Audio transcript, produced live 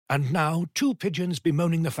And now, two pigeons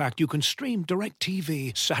bemoaning the fact you can stream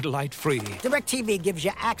DirecTV satellite-free. DirecTV gives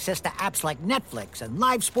you access to apps like Netflix and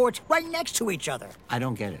live sports right next to each other. I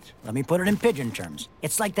don't get it. Let me put it in pigeon terms.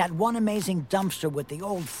 It's like that one amazing dumpster with the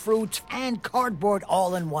old fruits and cardboard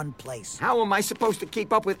all in one place. How am I supposed to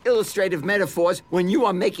keep up with illustrative metaphors when you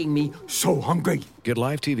are making me so hungry? Get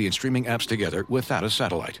live TV and streaming apps together without a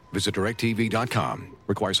satellite. Visit DirecTV.com.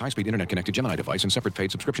 Requires high-speed internet-connected Gemini device and separate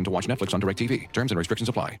paid subscription to watch Netflix on DirecTV. Terms and restrictions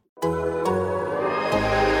apply.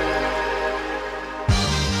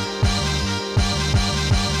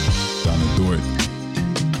 Donna Dort.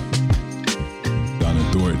 Donna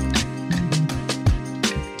Dort.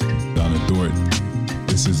 Donna Dort.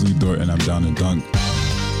 This is Lou Dort and I'm down to dunk.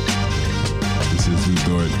 This is Lou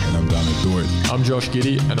Dort and I'm down to Dort. I'm Josh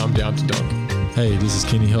Giddey and I'm down to dunk. Hey, this is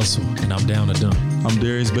Kenny Hustle and I'm down to dunk. I'm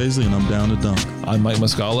Darius Baisley and I'm down to dunk. I'm Mike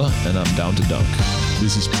Muscala and I'm down to dunk.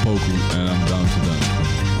 This is Poku and I'm down to dunk.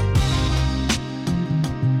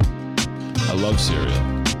 I love cereal.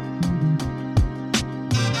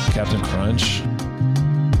 Captain Crunch,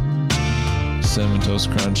 Cinnamon Toast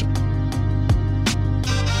Crunch,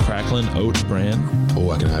 Cracklin Oat Bran.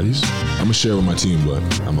 Oh, I can have these? I'm going to share with my team, but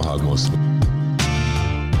I'm going to hog most of them.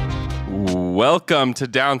 Welcome to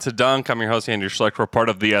Down to Dunk. I'm your host, Andrew Schlecht. We're part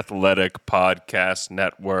of the Athletic Podcast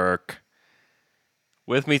Network.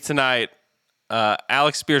 With me tonight,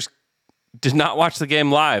 Alex Spears did not watch the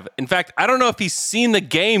game live. In fact, I don't know if he's seen the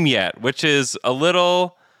game yet, which is a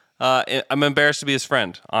little... I'm embarrassed to be his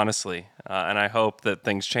friend, honestly, and I hope that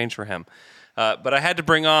things change for him. But I had to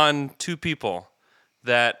bring on two people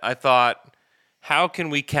that I thought... How can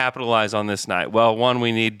we capitalize on this night? Well, one,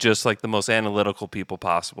 we need just like the most analytical people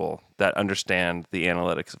possible that understand the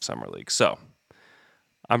analytics of Summer League. So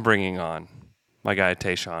I'm bringing on my guy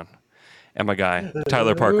Tayshawn and my guy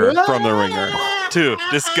Tyler Parker from The Ringer to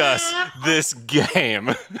discuss this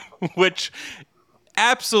game, which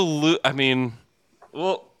Tyler, I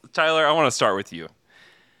want to start with you.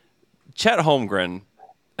 Chet Holmgren,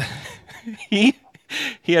 he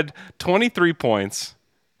had 23 points,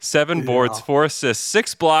 7 boards, 4 assists,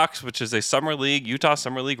 6 blocks, which is a Utah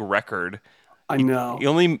Summer League record. I know. He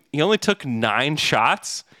only took 9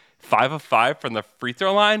 shots, 5 of 5 from the free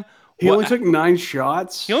throw line. He only took 9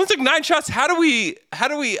 shots? He only took 9 shots. How do we,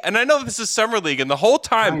 and I know this is Summer League, and the whole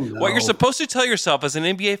time, what you're supposed to tell yourself as an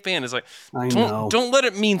NBA fan is like, don't let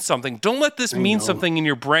it mean something. Don't let this mean something in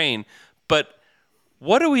your brain. But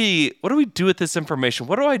what do we do with this information?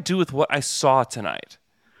 What do I do with what I saw tonight?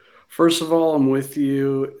 First of all, I'm with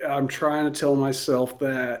you. I'm trying to tell myself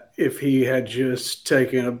that if he had just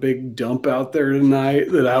taken a big dump out there tonight,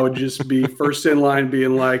 that I would just be first in line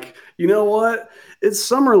being like, you know what? It's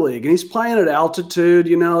Summer League, and he's playing at altitude.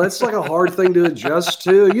 You know, that's like a hard thing to adjust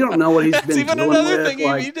to. You don't know what he's been even doing another with.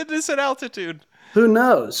 thing. He did this at altitude. Who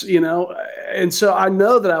knows, you know? And so I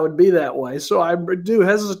know that I would be that way. So I do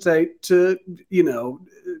hesitate to,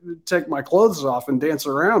 take my clothes off and dance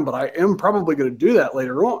around, but I am probably going to do that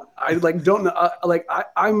later on. I don't know.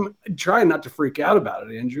 I'm trying not to freak out about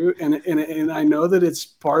it, Andrew. And I know that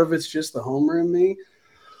part of it's just the homer in me.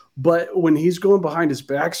 But when he's going behind his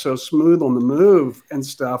back so smooth on the move and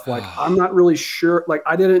stuff, I'm not really sure.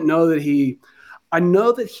 I didn't know that I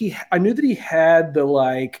knew that he had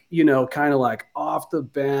the kind of off the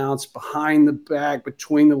bounce, behind the back,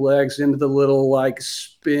 between the legs into the little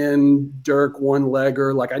spin Dirk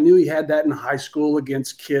one-legger. I knew he had that in high school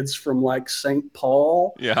against kids from St.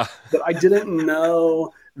 Paul. Yeah. But I didn't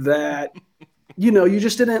know that, you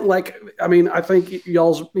just didn't I think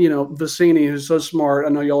y'all's, Vicini, who's so smart. I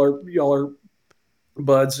know y'all are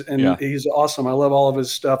buds and he's awesome. I love all of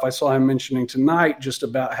his stuff. I saw him mentioning tonight just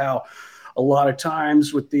about how a lot of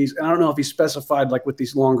times with these, and I don't know if he specified with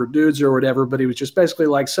these longer dudes or whatever, but he was just basically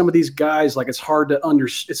some of these guys, it's hard to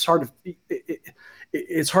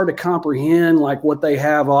comprehend what they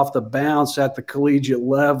have off the bounce at the collegiate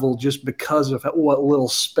level just because of what little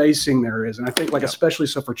spacing there is. And I think especially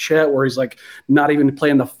so for Chet, where he's not even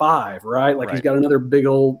playing the 5, right? Right. He's got another big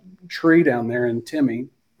old tree down there in Timmy.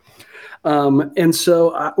 And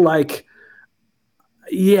so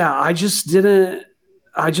I just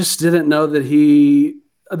didn't know that the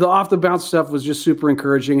off the bounce stuff was just super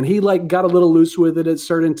encouraging. And he got a little loose with it at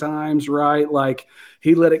certain times, right?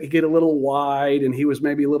 He let it get a little wide and he was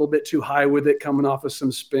maybe a little bit too high with it coming off of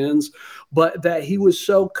some spins, but that he was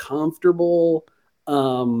so comfortable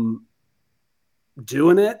doing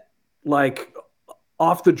it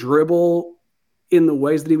off the dribble in the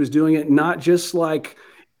ways that he was doing it, not just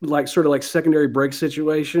sort of secondary break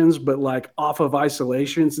situations, but off of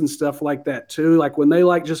isolations and stuff like that too. When they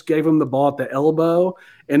just gave him the ball at the elbow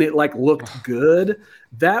and it looked good,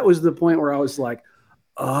 that was the point where I was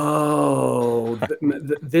Oh,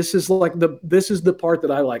 this is like this is the part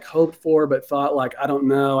that I like hoped for, but thought like I don't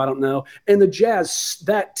know. And the Jazz,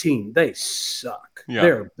 that team, they suck. Yeah.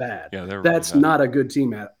 They're bad. Yeah, they're That's really bad. not a good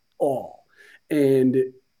team at all. And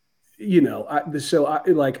I'm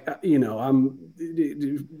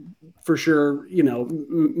for sure.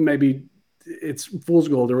 Maybe it's fool's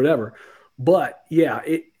gold or whatever, but yeah,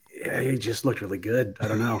 it just looked really good. I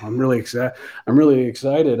don't know. I'm really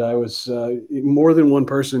excited. I was more than one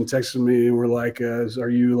person texted me and were like, "Are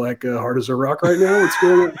you like hard as a rock right now? What's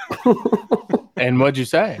going on?" And what'd you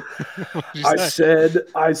say? I said,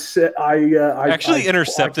 I actually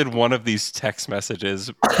intercepted one of these text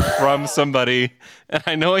messages from somebody, and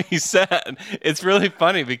I know what he said. It's really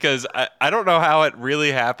funny because I don't know how it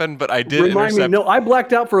really happened, but I did remind me. No, I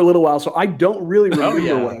blacked out for a little while, so I don't really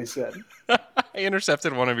remember what I said. I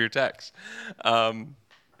intercepted one of your texts.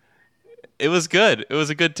 It was good. It was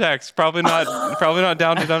a good text. Probably not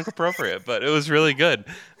down to dunk appropriate, but it was really good.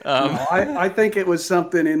 I think it was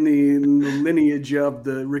something in the lineage of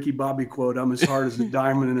the Ricky Bobby quote, "I'm as hard as a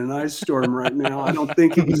diamond in an ice storm right now." I don't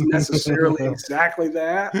think it was necessarily exactly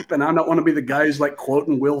that. And I don't want to be the guy who's like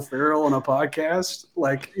quoting Will Ferrell on a podcast.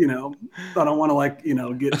 Like, I don't want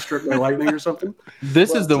to get struck by lightning or something.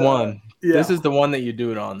 This is the one. Yeah. This is the one that you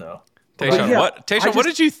do it on, though. Tayshaun, what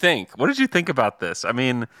did you think? What did you think about this? I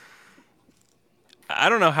mean, I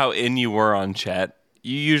don't know how in you were on Chet.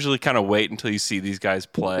 You usually kind of wait until you see these guys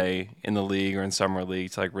play in the league or in summer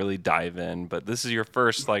league to like really dive in. But this is your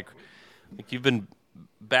first like you've been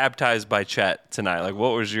baptized by Chet tonight. Like,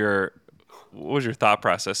 what was your thought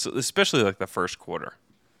process, especially like the first quarter?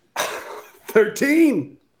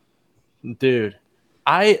 13, dude.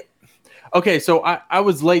 Okay, so I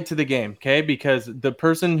was late to the game, okay, because the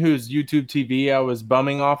person whose YouTube TV I was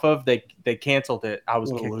bumming off of, they canceled it. I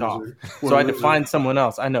was kicked off. So I had to find someone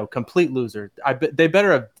else. I know, complete loser. They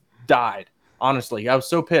better have died, honestly. I was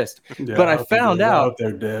so pissed. Yeah, but I found out. I hope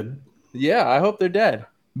they're dead. Yeah, I hope they're dead.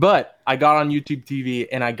 But I got on YouTube TV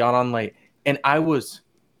and I got on late, and I was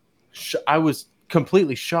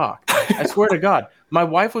completely shocked. I swear to God. My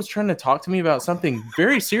wife was trying to talk to me about something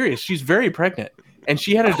very serious. She's very pregnant. And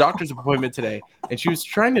she had a doctor's appointment today, and she was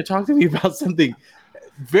trying to talk to me about something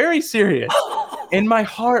very serious. And my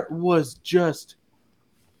heart was just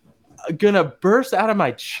gonna burst out of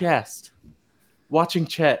my chest watching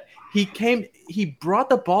Chet. He brought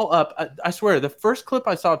the ball up. I swear, the first clip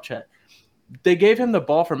I saw of Chet, they gave him the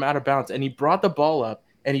ball from out of bounds, and he brought the ball up,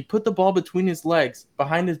 and he put the ball between his legs,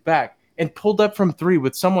 behind his back, and pulled up from three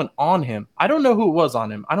with someone on him. I don't know who it was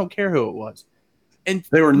on him. I don't care who it was. And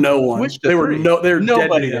they were no one. They were dead to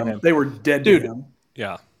him. They were dead to him.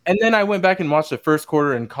 Yeah. And then I went back and watched the first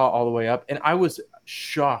quarter and caught all the way up, and I was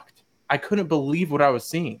shocked. I couldn't believe what I was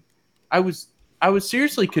seeing. I was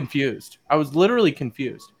seriously confused. I was literally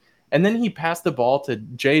confused. And then he passed the ball to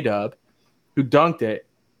J-Dub, who dunked it.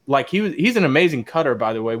 Like he's an amazing cutter,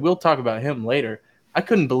 by the way. We'll talk about him later. I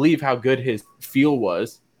couldn't believe how good his feel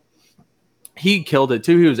was. He killed it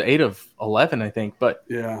too. He was 8 of 11, I think. But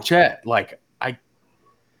yeah, Chet,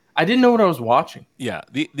 I didn't know what I was watching. Yeah,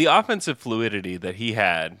 the offensive fluidity that he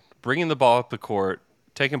had, bringing the ball up the court,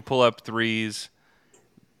 taking pull-up threes,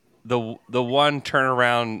 the one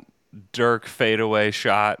turnaround Dirk fadeaway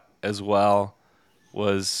shot as well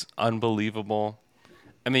was unbelievable.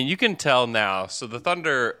 I mean, you can tell now. So the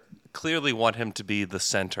Thunder clearly want him to be the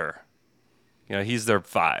center. He's their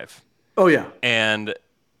 5. Oh, yeah. And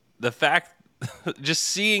the fact, just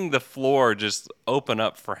seeing the floor just open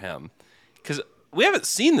up for him, because we haven't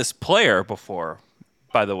seen this player before,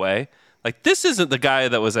 by the way. Like, this isn't the guy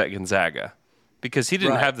that was at Gonzaga because he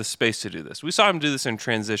didn't have the space to do this. We saw him do this in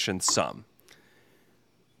transition some.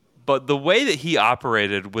 But the way that he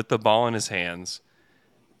operated with the ball in his hands,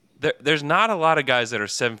 there's not a lot of guys that are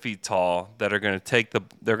 7 feet tall that are going to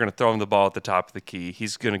they're going to throw him the ball at the top of the key.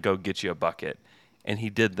 He's going to go get you a bucket. And he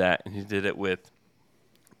did that, and he did it with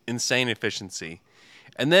insane efficiency.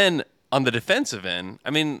 And then on the defensive end,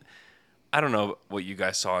 I mean, I don't know what you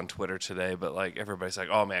guys saw on Twitter today, but like everybody's like,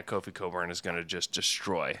 "Oh man, Kofi Cockburn is going to just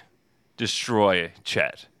destroy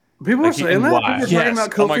Chet." People are saying that. People are talking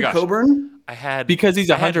about Kofi Cockburn. Because he's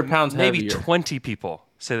 100 pounds maybe heavier. 20 people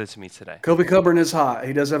say that to me today. Kofi Cockburn is hot.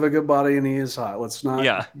 He does have a good body, and he is hot. Let's not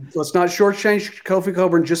shortchange Kofi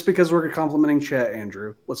Cockburn just because we're complimenting Chet,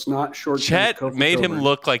 Andrew. Let's not shortchange Chet Kofi made Cockburn. him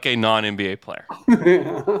look like a non-NBA player.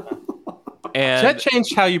 And Chet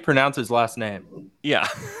changed how you pronounce his last name. Yeah.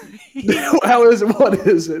 How is it? What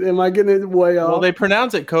is it? Am I getting it way off? Well, they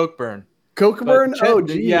pronounce it Cockburn. Cockburn? Oh,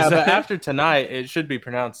 geez. Yeah, but after tonight, it should be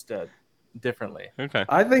pronounced differently. Okay.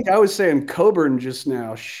 I think I was saying Coburn just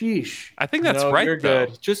now. Sheesh. I think that's No, right. You're though.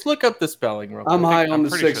 good. Just look up the spelling real quick. I'm high on the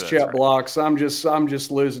pretty 6 sure that's chat right. blocks. I'm just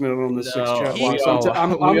losing it on the 6 chat we blocks. all-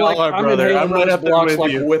 I'm we all like are, I'm brother. inhaling I'm right those up there blocks with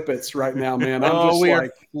like you. whippets right now, man. I'm Oh, just we like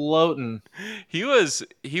are floating. He was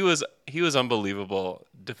unbelievable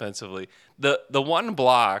defensively. The one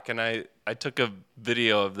block, and I took a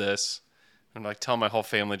video of this. I'm like telling my whole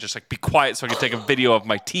family just like be quiet so I can take a video of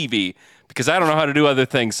my TV because I don't know how to do other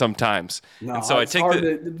things sometimes. no. And so I it's take hard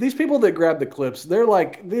the these people that grab the clips. They're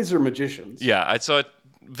like these are magicians. yeah. I saw a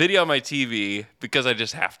video on my TV because I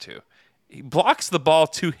just have to. He blocks the ball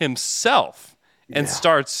to himself and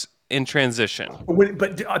starts in transition.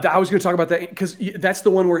 But I was going to talk about that because that's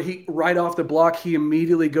the one where he right off the block he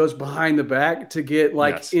immediately goes behind the back to get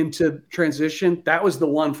like into transition. That was the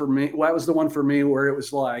one for me. That was the one for me where it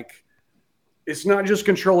was like it's not just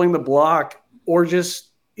controlling the block or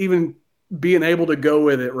just even being able to go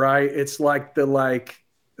with it. Right? It's like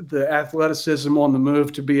the athleticism on the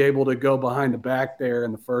move to be able to go behind the back there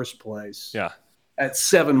in the first place. Yeah. At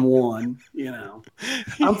 7-1,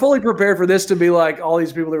 I'm fully prepared for this to be like all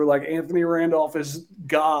these people that were like Anthony Randolph is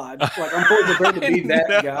God. Like I'm fully prepared to be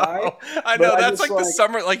that guy. I know that's like the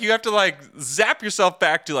summer. Like you have to like zap yourself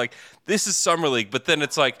back to like this is summer league, but then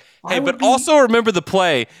it's like hey, but also remember the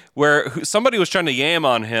play where somebody was trying to yam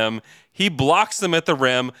on him. He blocks them at the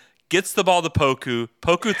rim, gets the ball to Poku.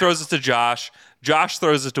 Poku throws it to Josh. Josh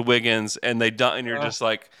throws it to Wiggins, and they done. And you're just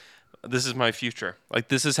like. This is my future. Like,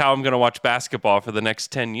 this is how I'm going to watch basketball for the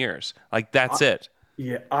next 10 years. Like, that's it.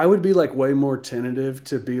 Yeah, I would be, like, way more tentative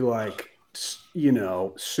to be, like,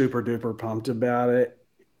 super duper pumped about it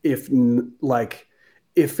if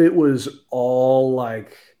it was all,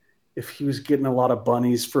 like, if he was getting a lot of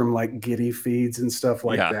bunnies from, like, giddy feeds and stuff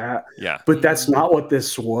like that. Yeah. But that's not what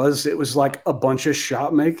this was. It was, like, a bunch of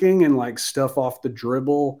shot making and, like, stuff off the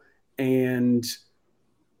dribble and –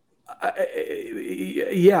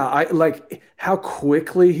 I like how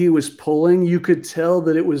quickly he was pulling. You could tell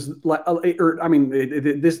that it was like,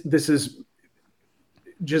 this is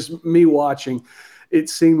just me watching. It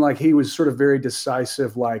seemed like he was sort of very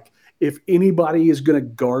decisive. Like if anybody is going to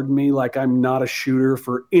guard me, like I'm not a shooter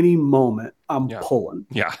for any moment, I'm pulling.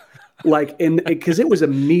 Yeah. Like, and because it was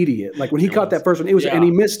immediate. Like when he caught that first one, it was, and he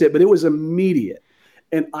missed it, but it was immediate.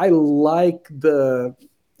 And I like the.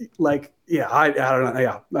 Like, I don't know.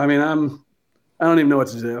 Yeah. I mean, I don't even know what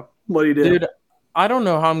to do. What do you do? Dude, I don't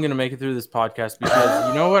know how I'm going to make it through this podcast because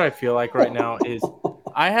you know what I feel like right now is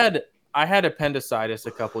I had appendicitis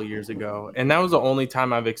a couple of years ago, and that was the only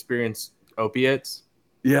time I've experienced opiates.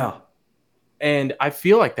 Yeah. And I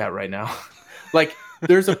feel like that right now. Like,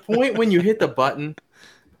 there's a point when you hit the button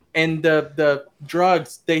and the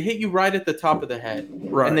drugs, they hit you right at the top of the head.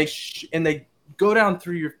 Right. And they go down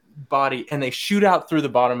through your body and they shoot out through the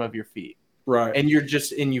bottom of your feet. Right. And you're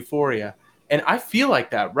just in euphoria. And I feel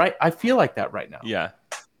like that, right? I feel like that right now. Yeah.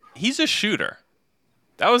 He's a shooter.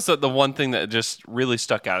 That was the one thing that just really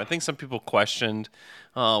stuck out. I think some people questioned,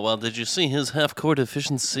 oh, well, did you see his half-court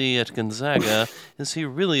efficiency at Gonzaga? Is he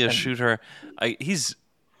really a shooter? He's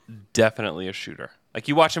definitely a shooter. Like,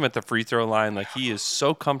 you watch him at the free throw line, like, he is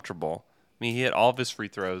so comfortable. I mean, he hit all of his free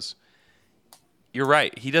throws. You're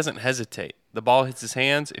right. He doesn't hesitate. The ball hits his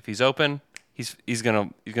hands. If he's open, he's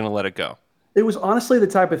gonna let it go. It was honestly the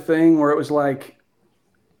type of thing where it was like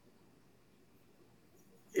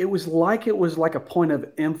it was like a point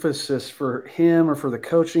of emphasis for him or for the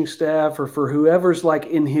coaching staff or for whoever's like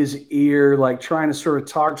in his ear, like trying to sort of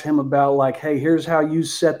talk to him about like, hey, here's how you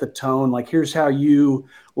set the tone. Like, here's how you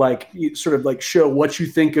like you sort of like show what you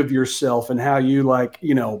think of yourself and how you like,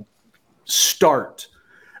 start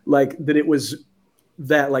like that. It was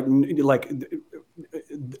that like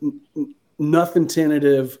nothing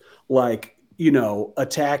tentative, like,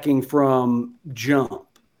 attacking from jump.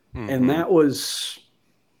 Mm-hmm. And that was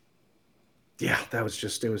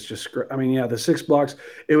great. I mean, the 6 blocks,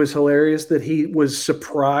 it was hilarious that he was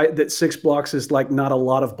surprised that 6 blocks is like not a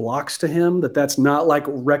lot of blocks to him, that's not like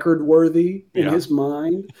record worthy in his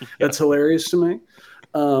mind. That's hilarious to me.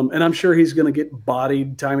 And I'm sure he's going to get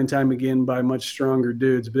bodied time and time again by much stronger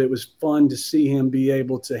dudes, but it was fun to see him be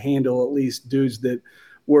able to handle at least dudes that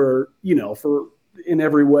were, for in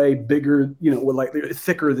every way bigger, like they're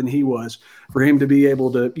thicker than he was, for him to be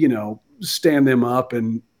able to, stand them up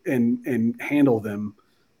and handle them.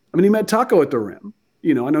 I mean, he met Taco at the rim.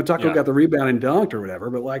 I know Taco got the rebound and dunked or whatever,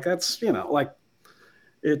 but like that's, like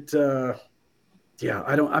it.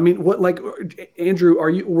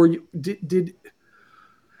 Andrew, did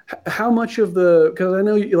how much of the, because I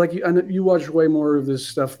know you watch way more of this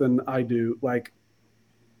stuff than I do. Like,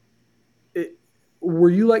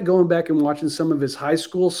 were you like going back and watching some of his high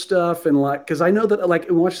school stuff and like, because I know that like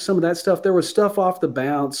watching some of that stuff, there was stuff off the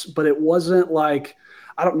bounce, but it wasn't like,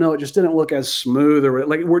 I don't know, it just didn't look as smooth or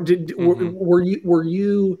like. Were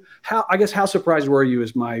you how surprised were you?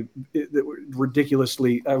 Is my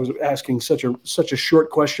ridiculously? I was asking such a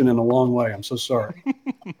short question in a long way. I'm so sorry.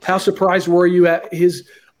 How surprised were you at his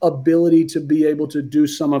ability to be able to do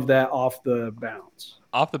some of that off the bounce?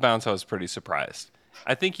 Off the bounce, I was pretty surprised.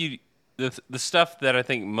 I think the stuff that I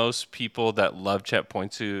think most people that love Chet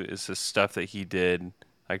point to is the stuff that he did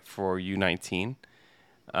like for U19.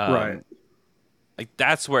 Right. Like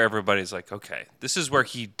that's where everybody's like, okay, this is where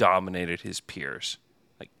he dominated his peers.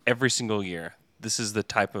 Like every single year, this is the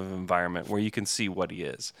type of environment where you can see what he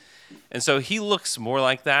is. And so he looks more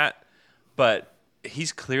like that, but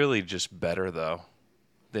he's clearly just better though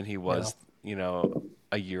than he was,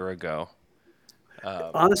 a year ago.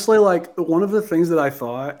 Honestly, like one of the things that I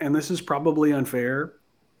thought, and this is probably unfair,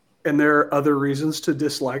 and there are other reasons to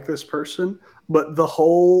dislike this person, but the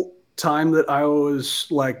whole time that I was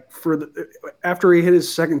like, after he hit his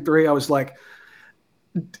second three, I was like,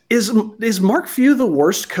 is Mark Few the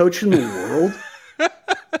worst coach in the world?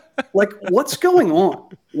 Like, what's going on?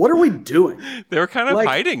 What are we doing? They were kind of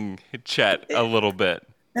hiding Chet a little bit.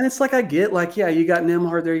 And it's like, I get like, yeah, you got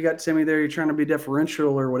Nembhard there, you got Timmy there, you're trying to be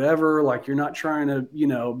differential or whatever. Like you're not trying to,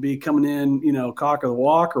 be coming in, cock of the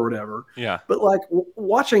walk or whatever. Yeah. But like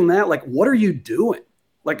watching that, like, what are you doing?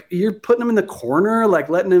 Like you're putting him in the corner, like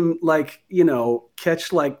letting him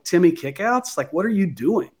catch like Timmy kickouts. Like, what are you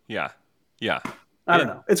doing? Yeah. Yeah. I don't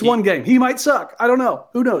know. It's one game. He might suck. I don't know.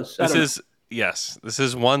 Who knows? This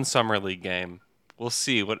is one summer league game. We'll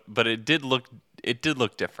see but it did look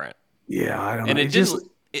different. Yeah. I don't know.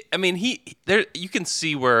 And you can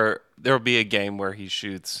see where there'll be a game where he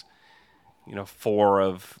shoots, 4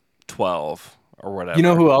 of 12 or whatever. You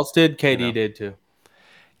know who else did? KD did too.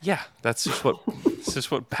 Yeah, that's just what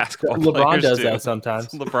basketball LeBron players does do. that sometimes.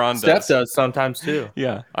 Steph does sometimes too.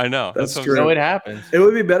 Yeah, I know. That's true. So it happens. It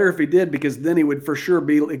would be better if he did, because then he would for sure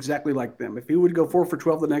be exactly like them. If he would go 4 for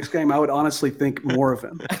 12 the next game, I would honestly think more of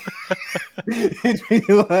him. It'd be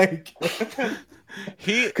like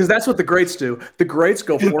because that's what the greats do. The greats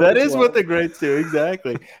go 4. That is what the greats do,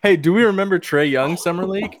 exactly. Hey, do we remember Trae Young summer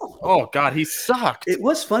league? Oh God, he sucked. It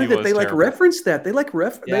was funny that they terrible. referenced that. They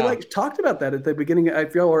they talked about that at the beginning. I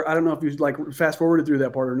feel, or I don't know if you fast forwarded through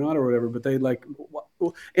that part or not or whatever. But they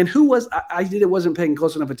and who was wasn't paying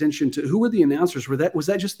close enough attention to who were the announcers. Was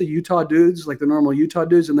that just the Utah dudes, like the normal Utah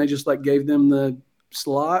dudes, and they just gave them the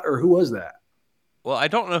slot, or who was that? Well, I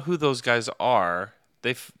don't know who those guys are.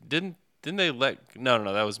 They didn't they let?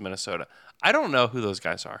 No, that was Minnesota. I don't know who those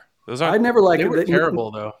guys are. I never liked. They were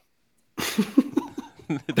terrible though.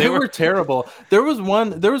 They were terrible. There was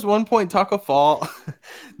one point Taco Fall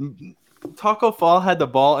had the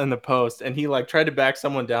ball in the post and he tried to back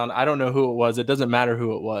someone down. I don't know who it was. It doesn't matter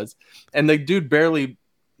who it was. And the dude barely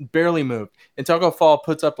moved. And Taco Fall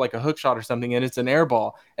puts up a hook shot or something and it's an air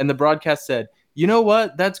ball. And the broadcast said, "You know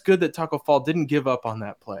what? That's good that Taco Fall didn't give up on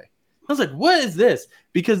that play." I was like, what is this?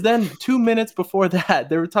 Because then 2 minutes before that,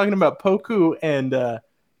 they were talking about Poku and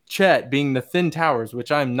Chet being the Thin Towers,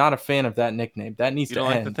 which I'm not a fan of that nickname. That needs to end. You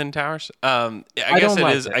don't like the Thin Towers?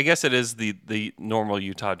 I guess it is the normal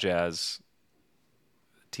Utah Jazz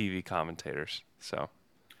TV commentators. So.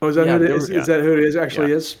 Oh, is that who it is? Is that who it is?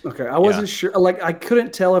 Actually, is okay. I wasn't sure. I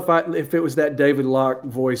couldn't tell if it was that David Locke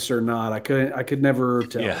voice or not. I could never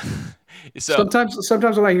tell. Yeah. So,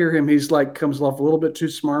 sometimes when I hear him, he's comes off a little bit too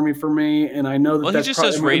smarmy for me, and I know that he just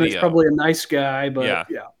does radio. That's probably a nice guy, but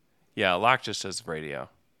yeah. Locke just does radio.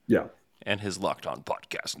 Yeah, and his Locked On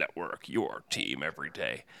Podcast Network, your team every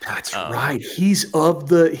day. That's right. He's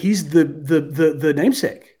the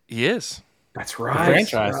namesake. He is. That's right. The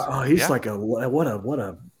franchise. Oh, he's what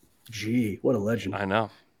a legend. I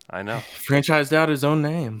know. Franchised out his own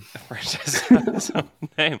name.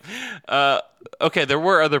 Okay, there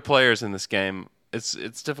were other players in this game.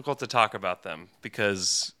 It's difficult to talk about them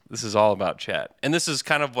because this is all about Chet. And this is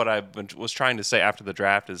kind of what I was trying to say after the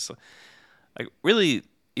draft is, really,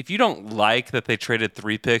 if you don't like that they traded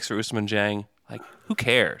 3 picks for Ousmane Dieng, who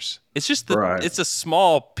cares? It's just it's a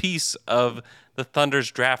small piece of the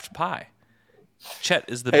Thunder's draft pie. Chet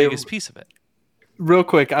is the biggest piece of it. Real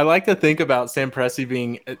quick, I like to think about Sam Presti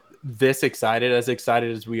being this excited as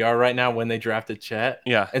we are right now when they drafted Chet.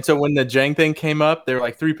 Yeah. And so when the Dieng thing came up, they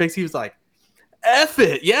were 3 picks. He was like, F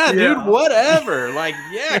it. Yeah, dude, whatever.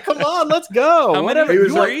 Yeah, come on, let's go. How whatever. He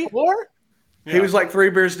was 4? Yeah. He was 3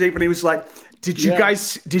 beers deep, and he was like, Did you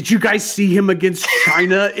guys see him against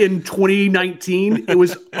China in 2019? It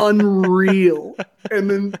was unreal. And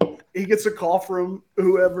then he gets a call from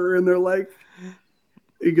whoever, and they're like,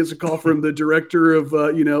 he gets a call from the director of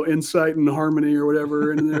Insight and Harmony or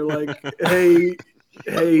whatever, and they're like,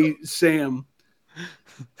 "Hey, Sam.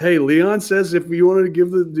 Hey, Leon says if you want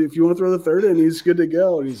to throw the third in, he's good to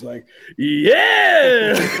go." And he's like,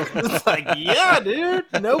 "Yeah." It's like, yeah, dude,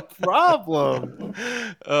 no problem.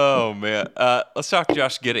 Oh man, let's talk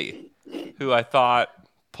Josh Giddey, who I thought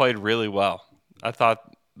played really well. I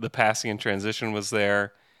thought the passing and transition was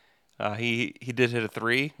there. He did hit a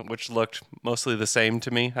 3, which looked mostly the same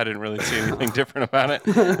to me. I didn't really see anything different about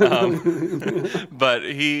it. But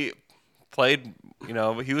he played,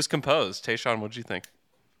 he was composed. Tayshaun, what'd you think?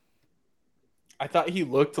 I thought he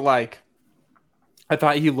looked like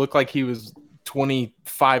he was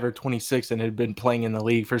 25 or 26 and had been playing in the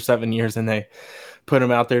league for 7 years, and they put him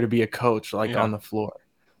out there to be a coach, on the floor.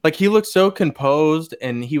 Like, he looked so composed,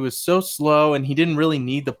 and he was so slow, and he didn't really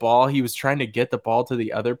need the ball. He was trying to get the ball to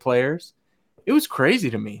the other players. It was crazy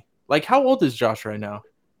to me. Like, how old is Josh right now?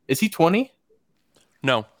 Is he 20?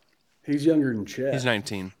 No. He's younger than Chet. He's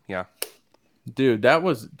 19, yeah. Dude, that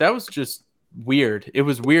was just weird. It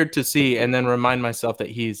was weird to see and then remind myself that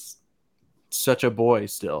he's such a boy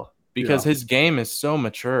still, because his game is so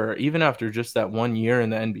mature. Even after just that 1 year in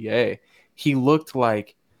the NBA, he looked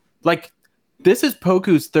like this is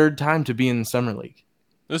Poku's third time to be in the Summer League.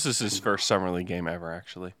 This is his first Summer League game ever,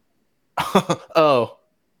 actually. Oh.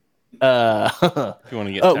 If you want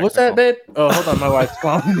to get what's that, babe? Oh, hold on. My wife's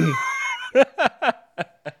calling me.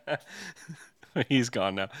 He's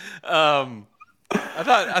gone now.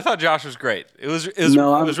 I thought Josh was great. It was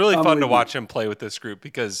really fun to watch him play with this group,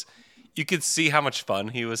 because you could see how much fun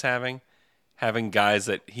he was having guys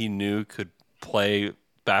that he knew could play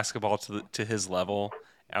basketball to his level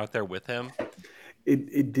out there with him.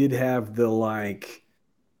 It did have the,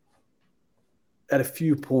 at a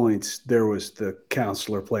few points there was the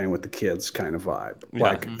counselor playing with the kids kind of vibe.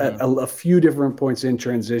 A few different points in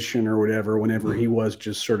transition or whatever, whenever he was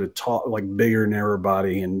just sort of tall, bigger than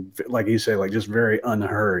everybody, and like you say, just very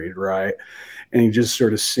unhurried, right? And he just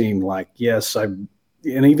sort of seemed like, yes, and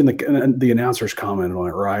even the announcers commented on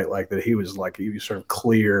it, right? That he was sort of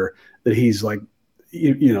clear that he's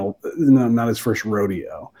not his first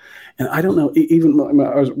rodeo. And I don't know, even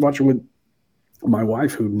I was watching with my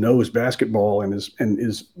wife, who knows basketball and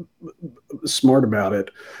is smart about it.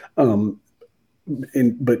 But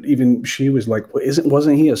even she was like,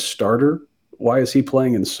 wasn't he a starter? Why is he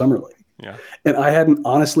playing in Summer League? Yeah. And I had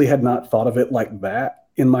not thought of it like that.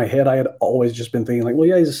 In my head, I had always just been thinking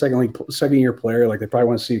he's a second year player. They probably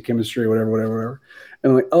want to see chemistry or whatever.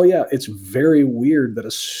 And I'm like, oh yeah, it's very weird that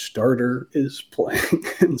a starter is playing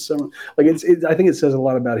in summer. I think it says a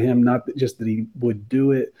lot about him, not just that he would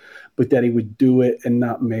do it, but that he would do it and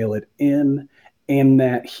not mail it in, and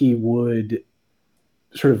that he would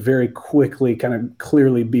sort of very quickly kind of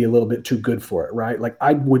clearly be a little bit too good for it, right?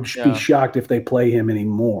 I would be shocked if they play him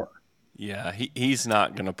anymore. Yeah, he's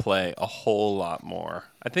not going to play a whole lot more.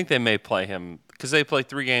 I think they may play him because they play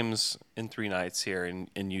 3 games in 3 nights here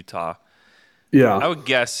in Utah. Yeah. I would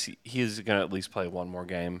guess he's going to at least play 1 more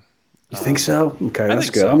game. You think so? Okay,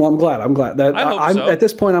 that's good. So. I'm glad. That I hope so. At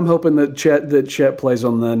this point, I'm hoping that Chet plays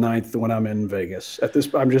on the 9th when I'm in Vegas.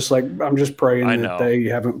 I'm just praying that they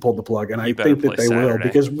haven't pulled the plug, and I think that they will,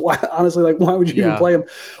 because honestly, why would you even play him?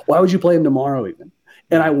 Why would you play him tomorrow even?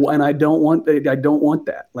 And I don't want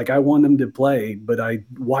that. I want them to play, but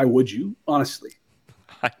why would you? Honestly.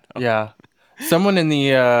 Yeah. Someone in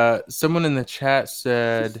the chat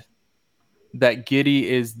said that Giddey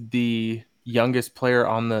is the youngest player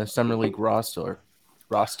on the Summer League roster.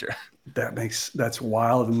 That's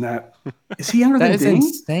wild. And that is he younger than Ding? That is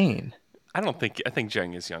insane. I think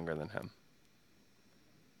Jeng is younger than him.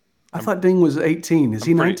 I thought Ding was 18. Is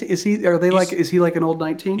he 19? Is he like an old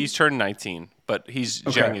 19? He's turned 19, but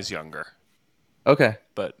Jeng is younger. Okay.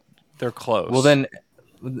 But they're close. Well, then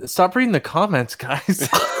stop reading the comments, guys.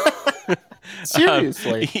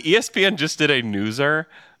 Seriously. ESPN just did a newser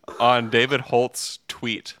on David Holt's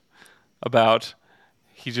tweet about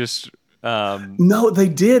he just No, they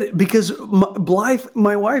did, because Blythe,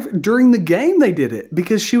 my wife, during the game they did it,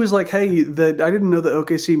 because she was like, "Hey, I didn't know the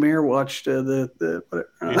OKC mayor watched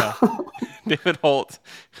Yeah. David Holt,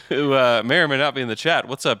 who may or may not be in the chat.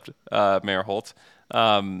 What's up, Mayor Holt?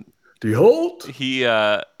 D. Holt? He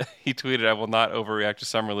tweeted, "I will not overreact to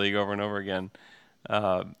Summer League over and over again."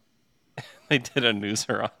 They did a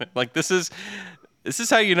newser on it. This is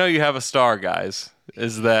how you know you have a star, guys.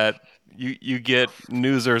 Is that you get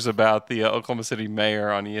newsers about the Oklahoma City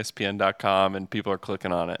mayor on ESPN.com, and people are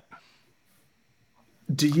clicking on it.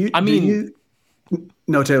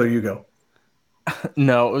 No, Taylor, you go.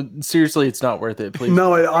 No, seriously, it's not worth it. Please.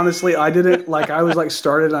 No, honestly, I didn't I was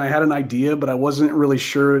started and I had an idea, but I wasn't really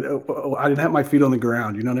sure. I didn't have my feet on the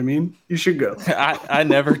ground. You know what I mean? You should go. I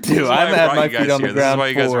never do. I've had my feet on the ground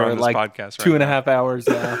for like 2.5 hours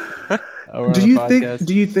now. Do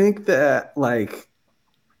you think that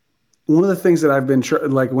one of the things that I've been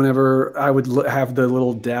whenever I would have the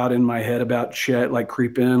little doubt in my head about Chet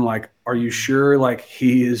creep in, are you sure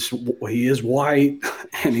he is white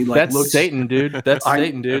and he that's looks Satan, dude. That's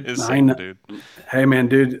Satan, dude. That is Satan, dude. Hey man,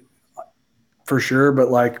 dude, for sure, but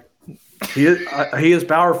he is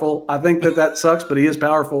powerful. I think that sucks, but he is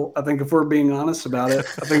powerful. I think if we're being honest about it,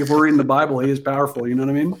 I think if we're reading the Bible, he is powerful. You know what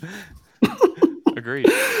I mean? Agreed.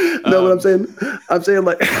 No, what I'm saying I'm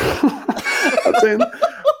saying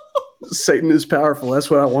Satan is powerful. That's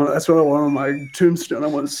what I want. That's what I want on my tombstone. I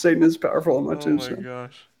want Satan is powerful on my tombstone. Oh my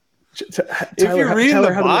gosh! If you're reading the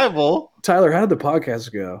Bible, Tyler, how did the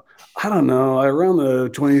podcast go? I don't know. Around the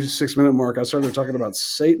 26-minute mark, I started talking about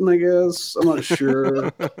Satan. I guess I'm not sure.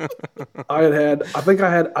 I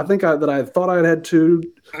thought I had 2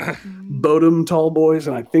 Bodum tall boys,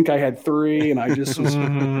 and I think I had 3, and I just was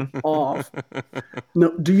off.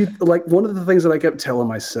 No, do you one of the things that I kept telling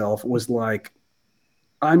myself was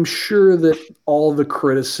I'm sure that all the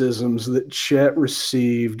criticisms that Chet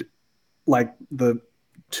received, the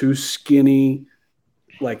too skinny,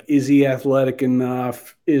 is he athletic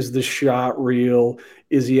enough? Is the shot real?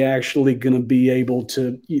 Is he actually going to be able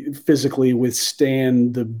to physically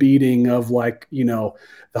withstand the beating of the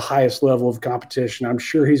highest level of competition? I'm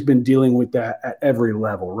sure he's been dealing with that at every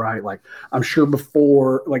level, right? I'm sure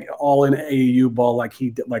before, all in AAU ball,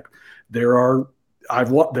 there are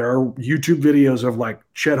YouTube videos of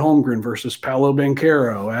Chet Holmgren versus Paolo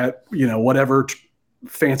Banchero at whatever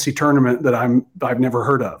fancy tournament that I've never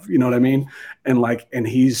heard of. You know what I mean? And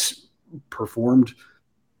he's performed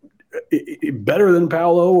better than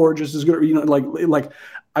Paolo or just as good.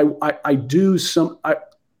 I do some.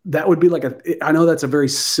 That would be I know that's a very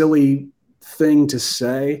silly thing to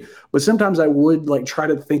say, but sometimes I would try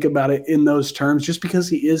to think about it in those terms, just because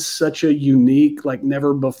he is such a unique,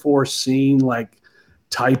 never before seen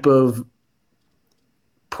type of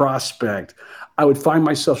prospect. I would find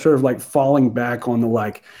myself sort of falling back on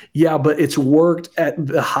the yeah, but it's worked at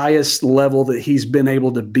the highest level that he's been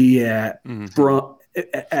able to be at from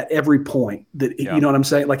at every point that you know what I'm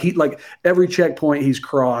saying? Every checkpoint he's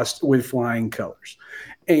crossed with flying colors.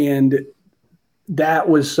 And that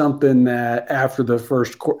was something that after the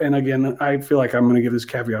first and again, I feel like I'm going to give this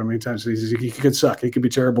caveat many times. He could suck. He could be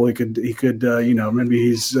terrible. He could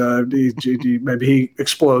maybe maybe he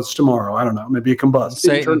explodes tomorrow. I don't know. Maybe he combusts.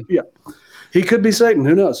 Satan. Yeah. He could be Satan.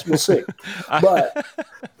 Who knows? We'll see. But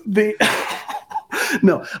that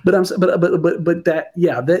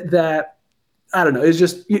I don't know. It's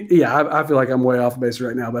just, I feel like I'm way off base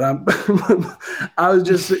right now, but I was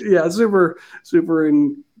just, super, super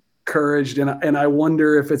encouraged. And I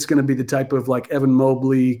wonder if it's going to be the type of Evan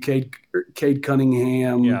Mobley, Cade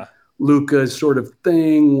Cunningham, Luka sort of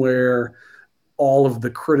thing where all of the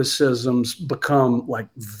criticisms become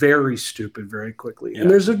very stupid very quickly. And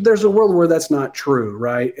there's a world where that's not true.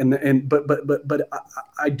 Right. But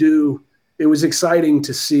I do, it was exciting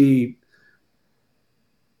to see.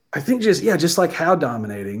 I think just how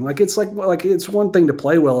dominating, it's it's one thing to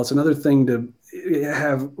play well. It's another thing to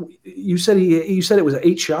have, you said it was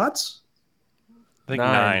 8 shots. I think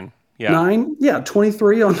 9. Yeah. 9. Yeah.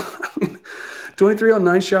 23 on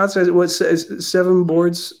 9 shots. As it was 7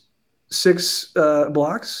 boards, 6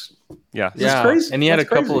 blocks. Yeah. That's crazy. And he had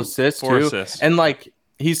That's a couple crazy. assists 4 too. assists. And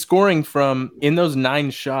he's scoring from in those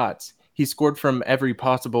 9 shots. He scored from every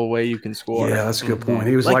possible way you can score. Yeah, that's a good point.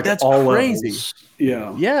 He was that's all crazy. Levels.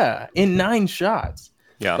 Yeah. Yeah, in 9 shots.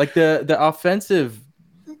 Yeah. The offensive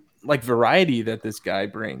variety that this guy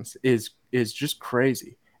brings is just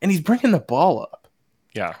crazy. And he's bringing the ball up.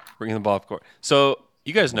 Yeah, bringing the ball up court. So,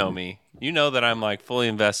 you guys know me. You know that I'm fully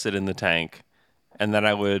invested in the tank and that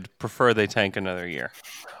I would prefer they tank another year.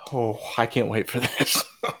 Oh, I can't wait for this.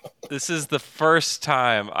 This is the first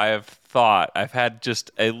time I've had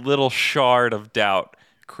just a little shard of doubt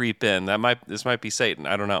creep in. This might be Satan.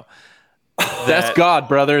 I don't know. That's God,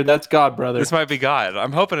 brother. That's God, brother. This might be God.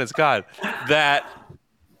 I'm hoping it's God. That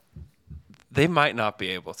they might not be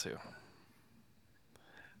able to.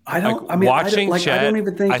 Watching Chet, I don't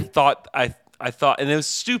even think. I thought, and it was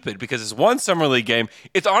stupid because it's one summer league game.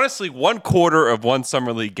 It's honestly 1/4 of one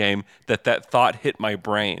summer league game that thought hit my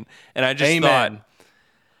brain, and I just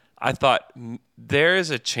thought there is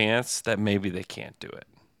a chance that maybe they can't do it.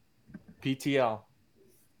 PTL.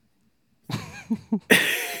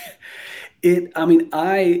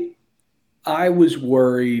 I was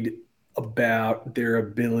worried about their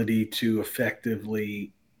ability to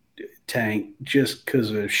effectively tank just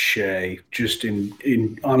because of Shea, just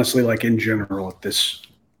in honestly, like in general at this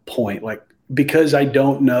point, like, because I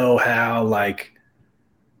don't know how, like,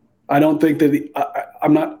 I don't think that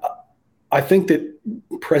I think that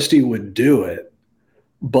Presti would do it,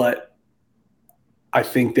 but I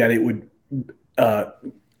think that it would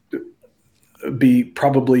be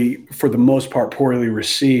probably for the most part poorly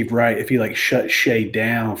received, right? If he like shut Shea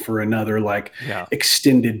down for another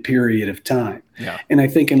extended period of time. Yeah. And I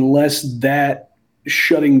think unless that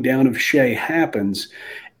shutting down of Shea happens,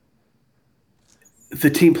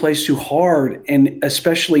 the team plays too hard. And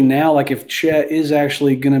especially now, like if Chet is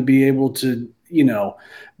actually going to be able to,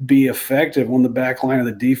 be effective on the back line of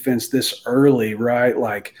the defense this early, right?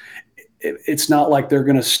 Like it's not like they're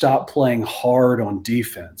going to stop playing hard on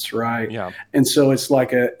defense, right? Yeah. And so it's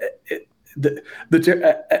like the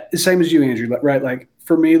same as you, Andrew, right? Like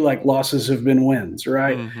for me, like losses have been wins,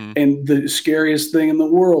 right? Mm-hmm. And the scariest thing in the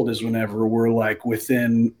world is whenever we're like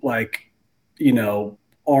within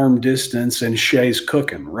arm distance and Shea's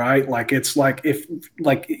cooking, right? Like it's like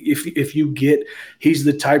if you get, he's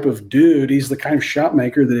the type of dude, he's the kind of shot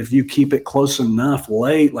maker that if you keep it close enough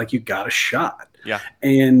late, like you got a shot. Yeah.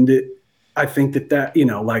 And I think that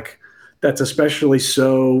that's especially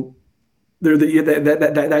so there.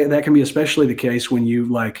 That can be especially the case when you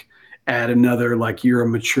like add another like year of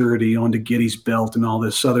maturity onto Giddey's belt and all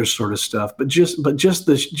this other sort of stuff. But just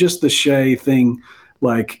the Shea thing,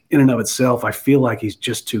 like in and of itself, I feel like he's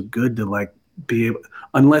just too good to like be able,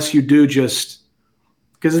 unless you do just.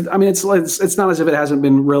 Because I mean, it's not as if it hasn't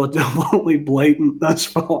been relatively blatant thus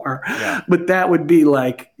far, but that would be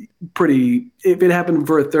like pretty. If it happened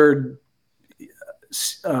for a third,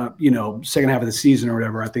 second half of the season or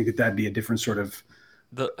whatever, I think that'd be a different sort of.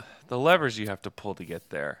 The levers you have to pull to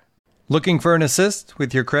get there. Looking for an assist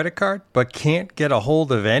with your credit card, but can't get a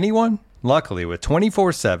hold of anyone? Luckily, with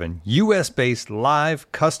 24/7 U.S.-based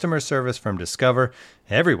live customer service from Discover,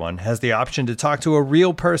 everyone has the option to talk to a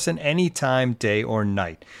real person anytime, day or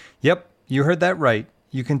night. Yep, you heard that right.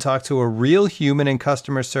 You can talk to a real human in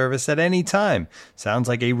customer service at any time. Sounds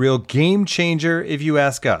like a real game changer if you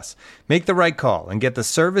ask us. Make the right call and get the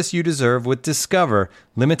service you deserve with Discover.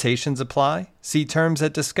 Limitations apply. See terms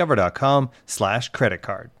at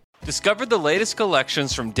discover.com/creditcard. Discover the latest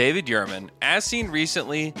collections from David Yurman, as seen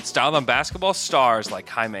recently, styled on basketball stars like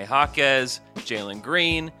Jaime Jaquez, Jalen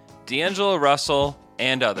Green, D'Angelo Russell,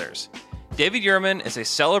 and others. David Yurman is a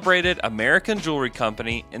celebrated American jewelry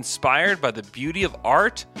company inspired by the beauty of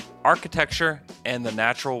art, architecture, and the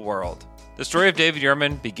natural world. The story of David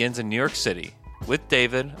Yurman begins in New York City, with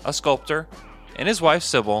David, a sculptor, and his wife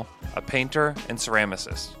Sybil, a painter and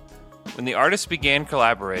ceramicist. When the artists began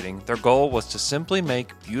collaborating, their goal was to simply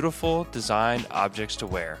make beautiful, designed objects to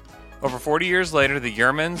wear. Over 40 years later, the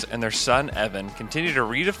Yurmans and their son Evan continue to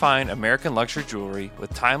redefine American luxury jewelry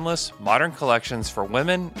with timeless, modern collections for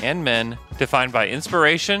women and men defined by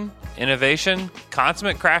inspiration, innovation,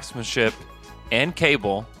 consummate craftsmanship, and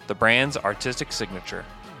Cable, the brand's artistic signature.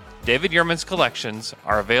 David Yurman's collections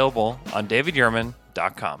are available on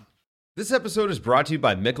davidyurman.com. This episode is brought to you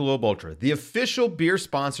by Michelob Ultra, the official beer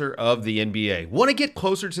sponsor of the NBA. Want to get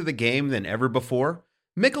closer to the game than ever before?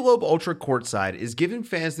 Michelob Ultra Courtside is giving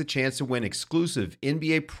fans the chance to win exclusive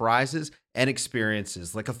NBA prizes and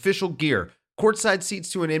experiences like official gear, courtside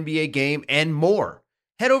seats to an NBA game, and more.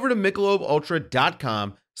 Head over to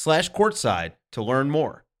MichelobUltra.com/courtside to learn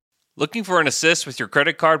more. Looking for an assist with your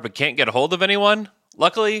credit card but can't get a hold of anyone?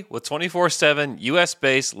 Luckily, with 24/7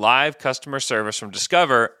 U.S.-based live customer service from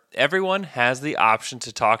Discover, everyone has the option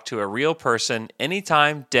to talk to a real person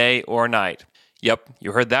anytime, day or night. Yep,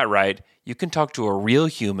 you heard that right. You can talk to a real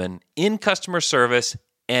human in customer service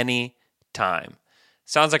anytime.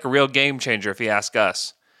 Sounds like a real game changer if you ask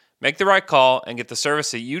us. Make the right call and get the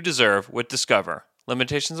service that you deserve with Discover.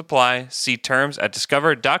 Limitations apply. See terms at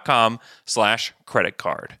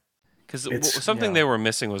discover.com/creditcard. Because something they were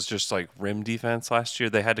missing was just like rim defense last year.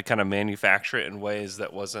 They had to kind of manufacture it in ways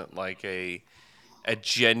that wasn't like a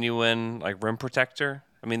genuine like rim protector.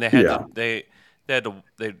 I mean, they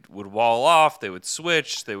would wall off, they would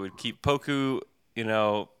switch, they would keep Poku,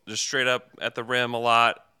 just straight up at the rim a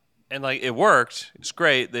lot, and like it worked. It's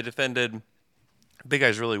great. They defended big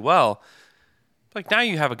guys really well. But, like now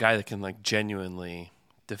you have a guy that can like genuinely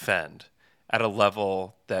defend at a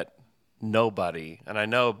level that nobody. And I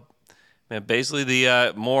know. Man, basically,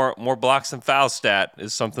 the more blocks than fouls stat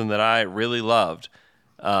is something that I really loved.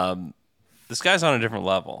 This guy's on a different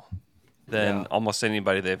level than almost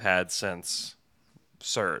anybody they've had since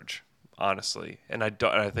Serge, honestly. And I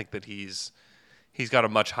think that he's he's got a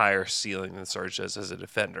much higher ceiling than Serge does as a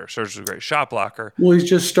defender. Serge is a great shot blocker. Well, he's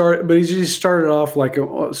just started off like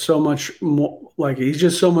so much more, like he's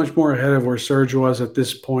just so much more ahead of where Serge was at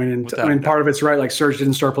this point. And I mean, part of it's right. Like Serge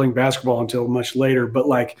didn't start playing basketball until much later, but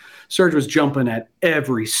like Serge was jumping at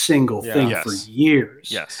every single thing for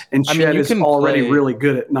years. Yes. And Chet is already really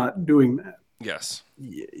good at not doing that. Yes.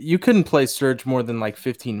 You couldn't play Serge more than like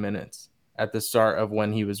 15 minutes at the start of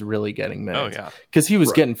when he was really getting minutes. Oh, yeah. Because he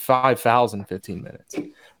was getting 5 fouls in 15 minutes.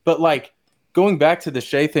 But, like, going back to the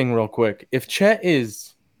Shea thing real quick, if Chet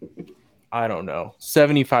is, I don't know,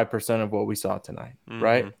 75% of what we saw tonight,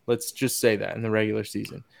 right? Let's just say that in the regular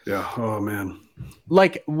season. Yeah. Oh, man.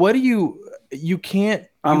 Like, what do you can't.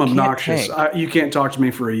 I'm obnoxious. You can't talk to me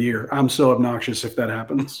for a year. I'm so obnoxious if that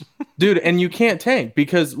happens. Dude, and you can't tank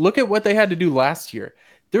because look at what they had to do last year.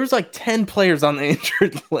 There was like 10 players on the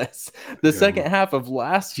injured list the second half of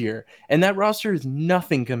last year, and that roster is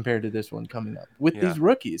nothing compared to this one coming up with these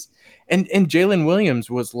rookies. And Jalen Williams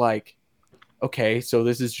was like, okay, so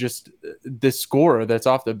this is just this scorer that's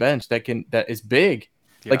off the bench that is big.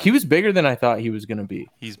 Yeah. Like he was bigger than I thought he was going to be.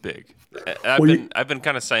 He's big. I've been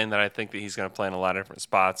kind of saying that I think that he's going to play in a lot of different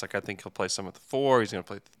spots. Like I think he'll play some at the 4. He's going to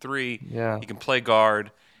play at the 3. Yeah, he can play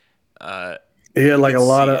guard. He had like a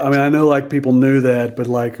lot of. I mean, I know like people knew that, but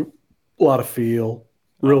like a lot of feel,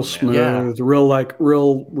 real smooth,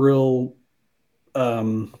 real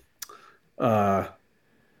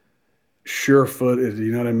sure-footed.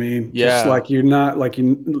 You know what I mean? Yeah. Just like you're not like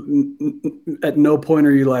at no point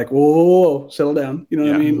are you like whoa, settle down. You know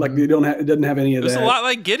what I mean? Like you don't have. It doesn't have any of that. It was a lot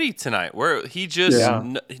like Giddey tonight, where he just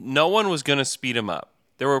no one was going to speed him up.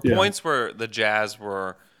 There were points where the Jazz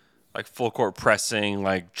were like full court pressing,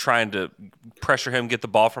 like trying to pressure him, get the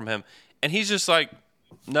ball from him, and he's just like,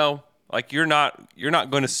 no, like you're not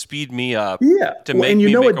going to speed me up. To make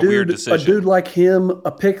me make a weird decision. A dude like him,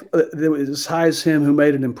 a pick that was as high as him, who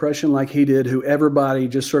made an impression like he did, who everybody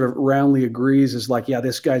just sort of roundly agrees is like, yeah,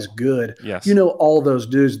 this guy's good. Yes. You know, all those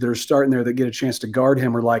dudes that are starting there that get a chance to guard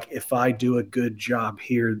him are like, if I do a good job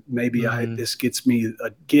here, maybe this gets me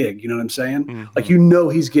a gig. You know what I'm saying? Like, you know,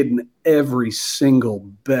 he's getting every single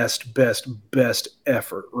best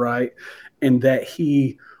effort, right? And that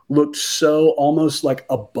he looked so almost like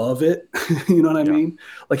above it. You know what I mean?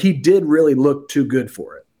 Like he did really look too good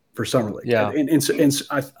for it for Summer League. Yeah. And so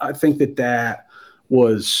I think that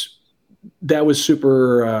was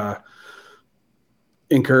super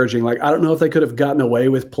encouraging. Like, I don't know if they could have gotten away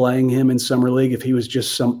with playing him in Summer League if he was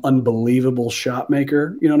just some unbelievable shot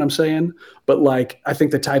maker. You know what I'm saying? But like, I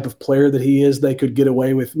think the type of player that he is, they could get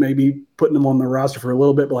away with maybe putting him on the roster for a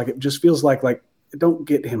little bit. But like, it just feels like don't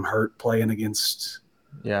get him hurt playing against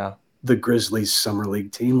the Grizzlies Summer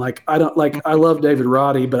League team. Like, I love David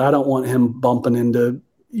Roddy, but I don't want him bumping into,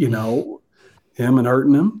 you know, him and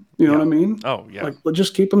hurting him. You know what I mean? Oh yeah. Like, let's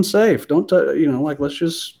just keep him safe. Don't, let's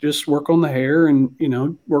just work on the hair and, you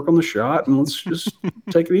know, work on the shot and let's just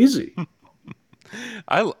take it easy.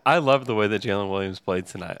 I love the way that Jalen Williams played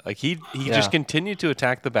tonight. Like he just continued to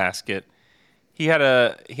attack the basket. He had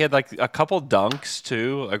like a couple dunks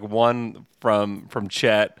too, like one from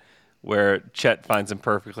Chet, where Chet finds him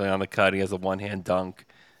perfectly on the cut. He has a one-hand dunk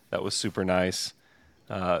that was super nice.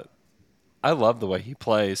 I love the way he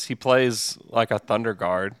plays. He plays like a Thunder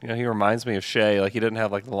guard. You know, he reminds me of Shea. Like, he doesn't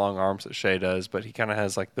have like the long arms that Shea does, but he kind of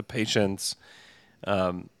has like the patience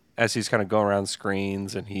as he's kind of going around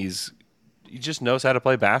screens, and he just knows how to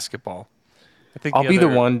play basketball. I think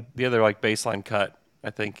the other like baseline cut, I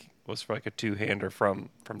think, was for like a two-hander from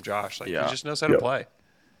Josh. Like, he just knows how to play.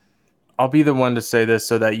 I'll be the one to say this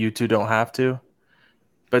so that you two don't have to.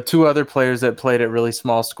 But two other players that played at really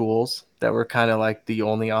small schools that were kind of like the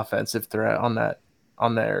only offensive threat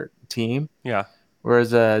on their team. Yeah.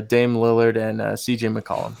 Whereas Dame Lillard and CJ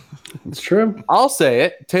McCollum. It's true. I'll say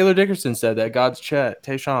it. Taylor Dickerson said that. God's Chet,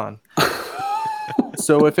 Tayshaun.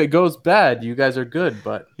 So if it goes bad, you guys are good.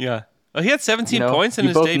 But yeah. Well, he had 17 points in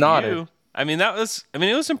his debut. Nodded. I mean,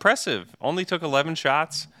 it was impressive. Only took 11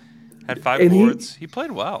 shots, had 5 boards. He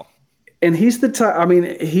played well. And he's the type. I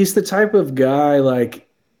mean, he's the type of guy like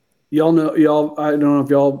y'all know. I don't know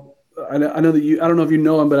if y'all. I know that you. I don't know if you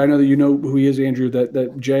know him, but I know that you know who he is, Andrew.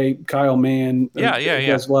 That Kyle Mann. Yeah. He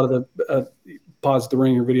does a lot of the Pods the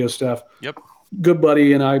Ringer video stuff. Yep. Good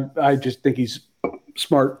buddy, and I just think he's a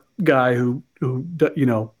smart guy who you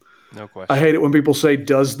know. No question. I hate it when people say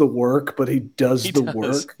does the work, but he does the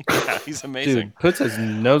work. Yeah, he's amazing. Dude, puts his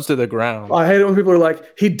nose to the ground. I hate it when people are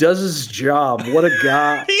like, he does his job. What a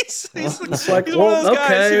guy. It's like, well,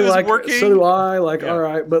 okay, like working. So do I. Like, all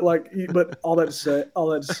right, but all that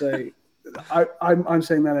to say, I'm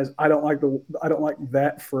saying that as I don't like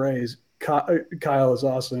that phrase. Kyle is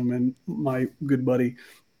awesome and my good buddy.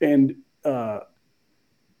 And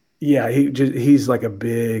he's like a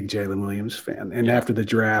big Jalen Williams fan. And after the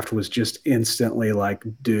draft was just instantly like,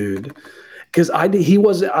 dude, because the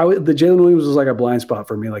Jalen Williams was like a blind spot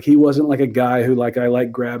for me. Like he wasn't like a guy who like I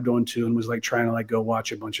like grabbed onto and was like trying to like go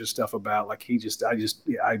watch a bunch of stuff about. Like he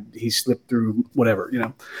slipped through whatever,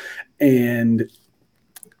 and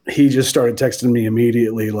he just started texting me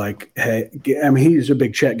immediately like, hey, I mean, he's a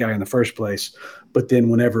big Chet guy in the first place, but then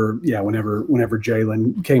whenever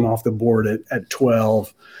Jalen came off the board at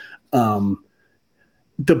 12,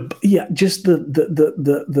 the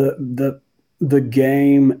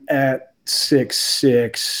game at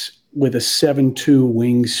 6'6" with a 7'2"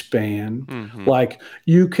 wingspan, like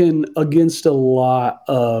you can, against a lot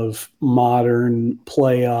of modern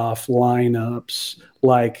playoff lineups,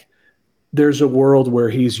 like there's a world where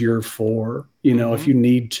he's your 4, if you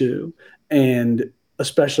need to, and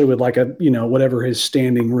especially with like whatever his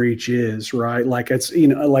standing reach is, right? Like it's,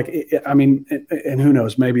 and who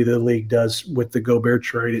knows, maybe the league does with the Gobert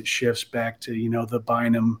trade, it shifts back to, the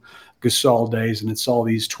Bynum Gasol days, and it's all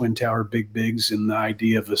these twin tower big bigs, and the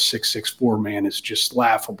idea of a 6'4" man is just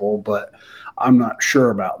laughable, but I'm not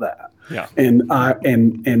sure about that. Yeah.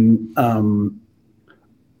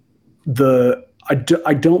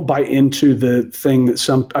 I don't buy into the thing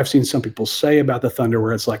that I've seen some people say about the Thunder,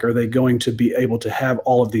 where it's like, are they going to be able to have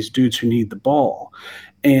all of these dudes who need the ball?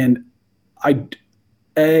 And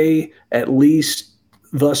at least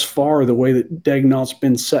thus far, the way that Daigneault's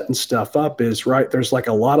been setting stuff up is, right, there's like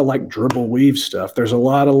a lot of like dribble weave stuff. There's a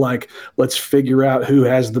lot of like, let's figure out who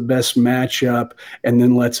has the best matchup and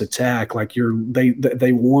then let's attack. Like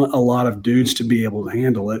they want a lot of dudes to be able to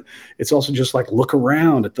handle it. It's also just like, look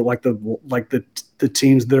around at the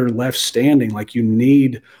teams that are left standing. Like you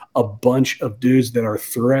need a bunch of dudes that are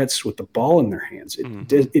threats with the ball in their hands.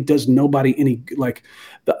 It does nobody any, like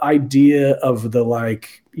the idea of the,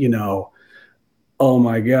 like, oh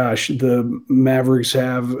my gosh, the Mavericks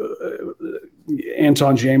have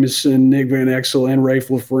Anton Jameson, Nick Van Exel, and Raef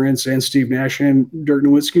LaFrentz, and Steve Nash, and Dirk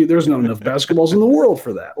Nowitzki. There's not enough basketballs in the world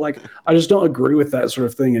for that. Like, I just don't agree with that sort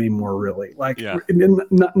of thing anymore, really. Like,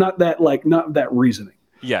 not that reasoning.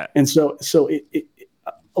 Yeah. And so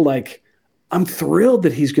like, I'm thrilled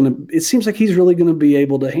that it seems like he's really going to be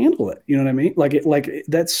able to handle it. You know what I mean?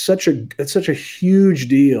 That's such a huge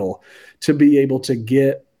deal to be able to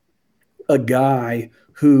get a guy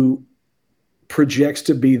who projects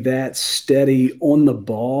to be that steady on the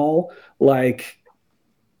ball. Like,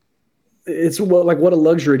 it's what a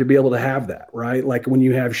luxury to be able to have that, right? Like when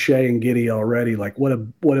you have Shea and Giddey already, like what a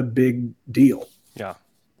big deal. Yeah.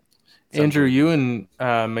 Andrew, you and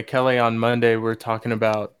McKelly on Monday were talking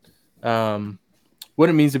about what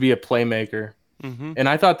it means to be a playmaker. Mm-hmm. And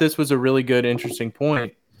I thought this was a really good, interesting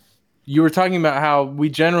point. You were talking about how we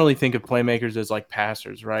generally think of playmakers as like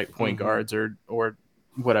passers, right? Point guards or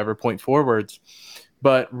whatever, point forwards.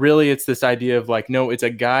 But really it's this idea of like, no, it's a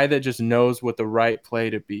guy that just knows what the right play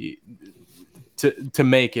to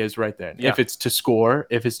make is right then. Yeah. If it's to score,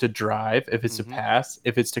 if it's to drive, if it's to pass,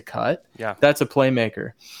 if it's to cut, yeah, that's a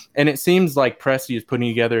playmaker. And it seems like Presti is putting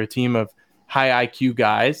together a team of high IQ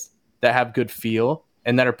guys that have good feel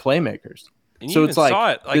and that are playmakers. So it's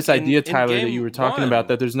like this idea, Tyler, that you were talking about,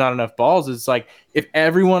 that there's not enough balls. It's like if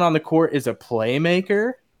everyone on the court is a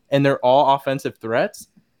playmaker and they're all offensive threats,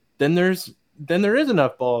 then there is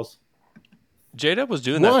enough balls. J-Dub was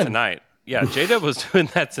doing that tonight. Yeah, J-Dub was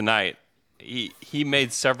doing that tonight. He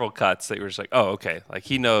made several cuts that you were just like, oh, okay. Like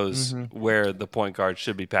he knows where the point guard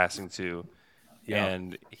should be passing to,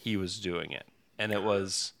 and he was doing it. And it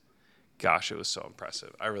was... Gosh, it was so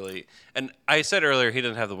impressive. And I said earlier he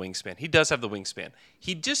doesn't have the wingspan. He does have the wingspan.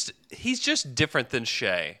 He's just different than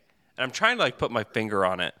Shea. And I'm trying to like put my finger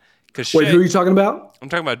on it. Wait, who are you talking about? I'm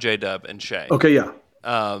talking about J-Dub and Shea. Okay, yeah.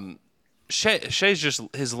 Shea's just,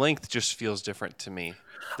 his length just feels different to me.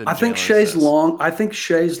 I think Shea's long. I think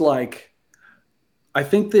Shea's like, I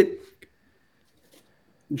think that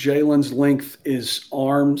Jalen's length is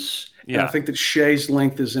arms. Yeah. And I think that Shea's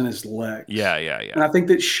length is in his legs. Yeah. And I think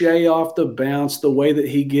that Shea off the bounce, the way that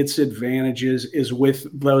he gets advantages is with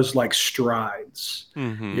those like strides.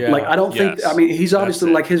 Mm-hmm. Yeah. Like I don't think. I mean, he's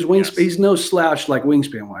obviously like his wingspan. Yes. He's no slouch like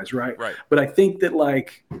wingspan wise, right? Right. But I think that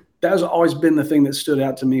like that has always been the thing that stood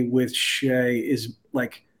out to me with Shea is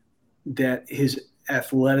like that his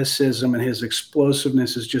athleticism and his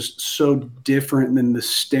explosiveness is just so different than the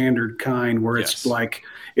standard kind where it's like.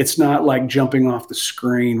 It's not like jumping off the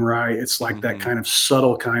screen, right? It's like that kind of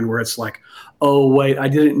subtle kind where it's like, oh, wait, I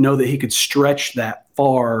didn't know that he could stretch that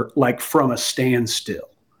far, like from a standstill,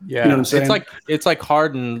 Yeah, You know what I'm saying? It's like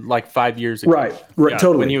Harden like 5 years ago. Right,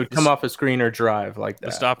 totally. When he would come off a screen or drive like that.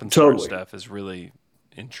 The stop and start Totally. stuff is really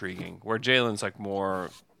intriguing. Where Jalen's like more,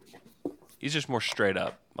 he's just more straight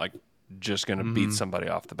up, like just going to beat somebody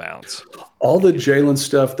off the bounce. All the Jalen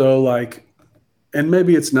stuff, though, like, and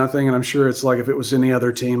maybe it's nothing, and I'm sure it's like if it was any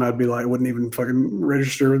other team, I'd be like, it wouldn't even fucking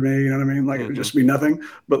register with me. You know what I mean? Like, it would just be nothing.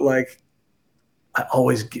 But like,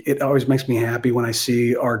 it always makes me happy when I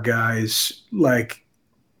see our guys, like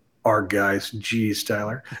our guys. Jeez,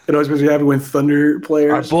 Tyler. It always makes me happy when Thunder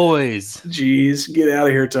players, Our boys. Jeez, get out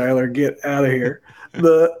of here, Tyler. Get out of here.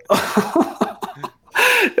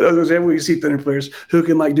 It always makes me happy when you see Thunder players who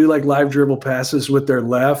can like do like live dribble passes with their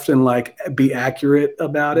left and like be accurate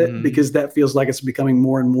about it, because that feels like it's becoming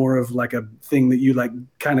more and more of like a thing that you like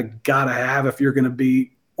kind of gotta have if you're gonna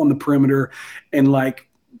be on the perimeter and like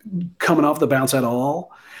coming off the bounce at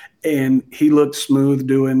all. And he looked smooth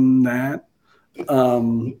doing that.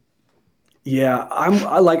 Yeah,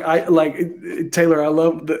 I like Taylor. I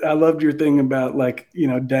loved your thing about like, you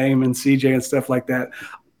know, Dame and CJ and stuff like that.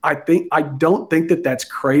 I don't think that that's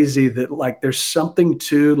crazy, that like there's something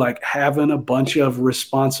to like having a bunch of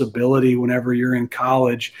responsibility whenever you're in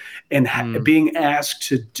college and being asked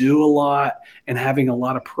to do a lot and having a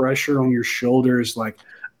lot of pressure on your shoulders. Like,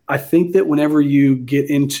 I think that whenever you get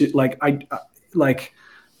into like, I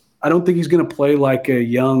don't think he's going to play like a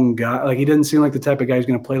young guy. Like, he doesn't seem like the type of guy who's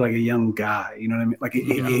going to play like a young guy. You know what I mean? Like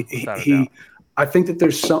I think that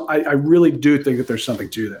there's I really do think that there's something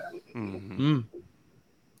to that.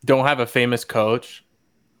 Don't have a famous coach.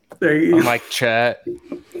 There you go. Like Chet.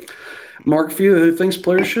 Mark Few, who thinks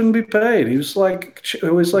players shouldn't be paid. He was like,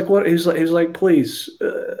 what? He was like, please,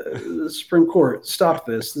 the Supreme Court, stop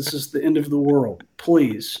this. This is the end of the world.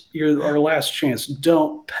 Please, you're our last chance.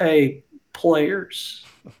 Don't pay players.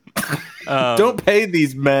 Don't pay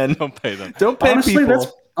these men. Don't pay them. Don't pay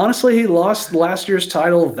people. Honestly, he lost last year's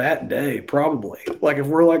title that day, probably. Like, if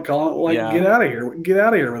we're like calling it, like, get out of here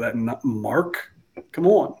with that, Mark. Come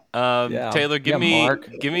on. Taylor, give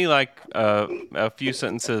me like a few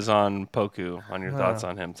sentences on Poku, on your thoughts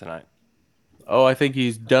on him tonight. Oh, I think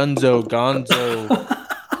he's Dunzo Gonzo.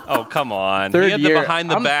 Oh, come on. Third he had year. the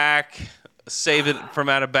behind the back, save it from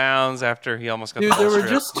out of bounds after he almost got Dude, the there ball were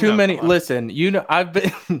stripped. just too many. Listen, you know, I've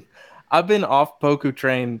been off Poku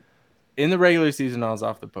train. In the regular season, I was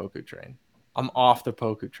off the Poku train. I'm off the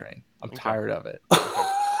Poku train. I'm tired of it.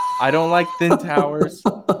 I don't like thin towers.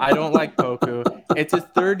 I don't like Poku. It's his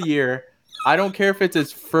third year. I don't care if it's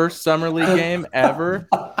his first summer league game ever.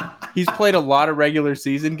 He's played a lot of regular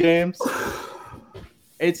season games.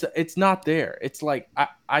 It's not there. It's like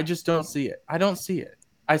I just don't see it. I don't see it.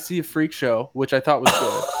 I see a freak show, which I thought was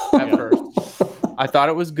good at first. I thought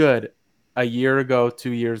it was good a year ago,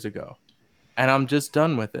 2 years ago, and I'm just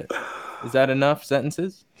done with it. Is that enough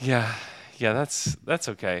sentences? Yeah, that's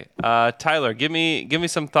okay. Tyler, give me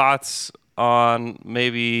some thoughts on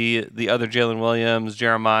maybe the other Jalen Williams,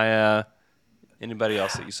 Jeremiah, anybody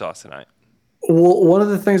else that you saw tonight. Well, one of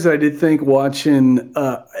the things that I did think watching,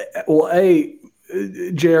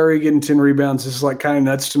 Jerry getting 10 rebounds is like kind of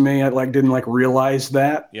nuts to me. I like didn't like realize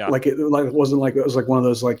that. Yeah. Like it wasn't like it was like one of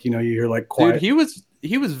those like, you know, you hear like quiet. Dude,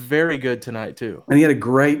 he was very good tonight too. And he had a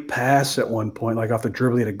great pass at one point, like off the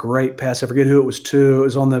dribble. He had a great pass. I forget who it was to. It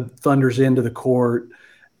was on the Thunder's end of the court.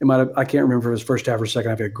 I can't remember if it was first half or second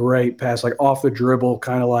half. He had a great pass, like off the dribble,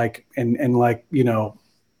 kind of like and like, you know,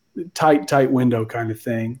 tight window kind of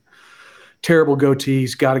thing. Terrible goatee.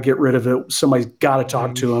 He's got to get rid of it. Somebody's got to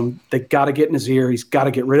talk to him. They got to get in his ear. He's got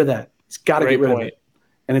to get rid of that. He's got to get rid of it.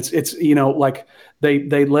 And it's you know, like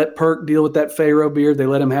they let Perk deal with that Pharaoh beard. They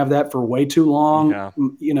let him have that for way too long. Yeah.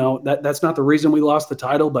 You know, that's not the reason we lost the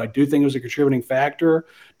title, but I do think it was a contributing factor.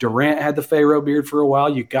 Durant had the Pharaoh beard for a while.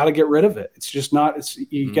 You got to get rid of it. It's just not. It's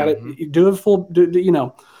you got to do it full. You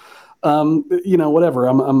know, whatever.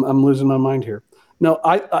 I'm losing my mind here. No,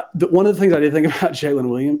 one of the things I did think about Jalen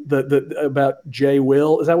Williams, about Jay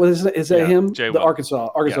Will, is that what is that him? Jay the Will. Arkansas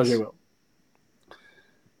Yes. Jay Will.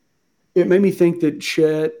 It made me think that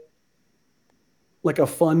Chet, like a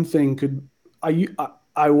fun thing could.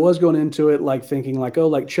 I was going into it like thinking like, oh,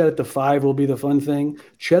 like Chet at the 5 will be the fun thing.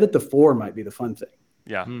 Chet at the 4 might be the fun thing.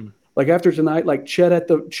 Yeah. Like after tonight, like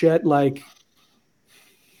Chet like.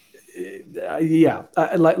 Yeah,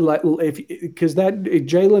 because that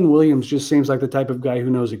Jalen Williams just seems like the type of guy who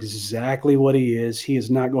knows exactly what he is. He is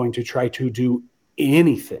not going to try to do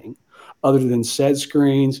anything other than set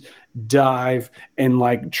screens, dive, and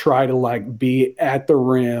like try to like be at the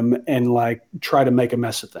rim and like try to make a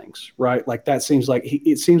mess of things, right? Like that seems like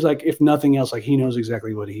it seems like if nothing else, like he knows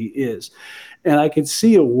exactly what he is. And I could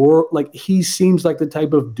see a world like he seems like the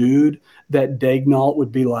type of dude that Daignault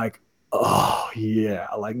would be like, oh yeah,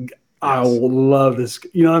 like yes. I love this.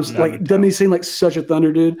 You know what I'm saying? Like, doesn't he seem like such a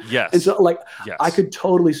Thunder dude? Yes. And so like I could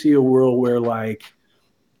totally see a world where like,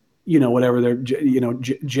 you know, whatever they're, you know,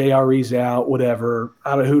 JRE's out, whatever.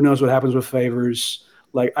 I don't, who knows what happens with Favors.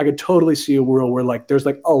 Like, I could totally see a world where like there's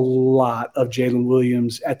like a lot of Jalen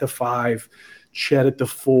Williams at the 5, Chet at the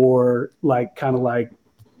 4, like kind of like,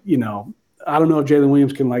 you know, I don't know if Jalen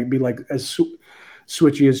Williams can like be like as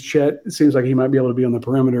switchy as Chet. It seems like he might be able to be on the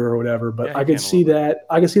perimeter or whatever, but I could see that.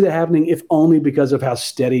 I could see that happening if only because of how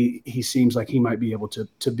steady he seems like he might be able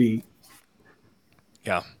to be.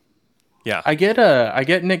 Yeah. Yeah. I get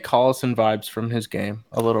Nick Collison vibes from his game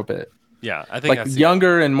a little bit. Yeah, I think like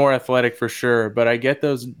younger and more athletic for sure, but I get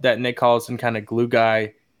that Nick Collison kind of glue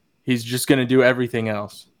guy. He's just going to do everything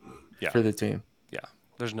else for the team. Yeah.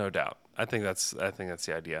 There's no doubt. I think that's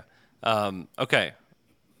the idea. Okay.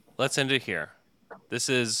 Let's end it here. This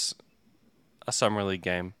is a summer league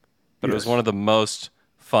game, but it was one of the most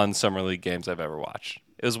fun summer league games I've ever watched.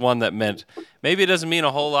 It was one that meant, maybe it doesn't mean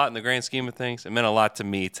a whole lot in the grand scheme of things. It meant a lot to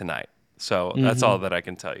me tonight. So that's all that I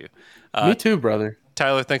can tell you. Me too, brother.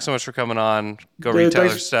 Tyler, thanks so much for coming on. Go read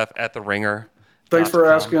Tyler's stuff at The Ringer. Thanks for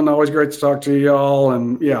asking. Always great to talk to y'all.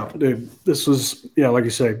 And yeah, dude, this was, like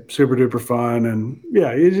you say, super duper fun. And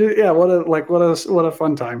what a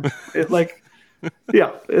fun time.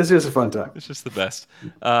 It's just a fun time. It's just the best.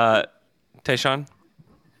 Tayshaun,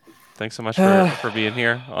 thanks so much for being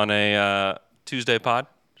here on a Tuesday pod,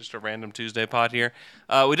 just a random Tuesday pod here.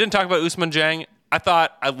 We didn't talk about Ousmane Dieng.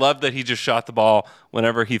 I loved that he just shot the ball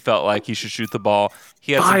whenever he felt like he should shoot the ball.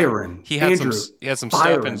 He had some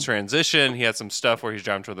stuff in transition. He had some stuff where he's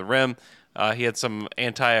driving toward the rim. He had some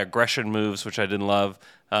anti-aggression moves, which I didn't love.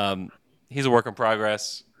 He's a work in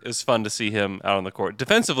progress. It was fun to see him out on the court.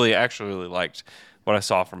 Defensively, I actually really liked what I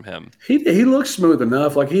saw from him. He looked smooth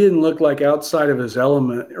enough. Like, he didn't look like outside of his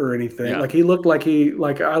element or anything. Yeah. Like, he looked like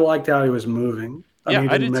I liked how he was moving. He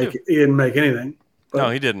didn't make anything. But, no,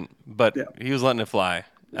 he didn't. But he was letting it fly,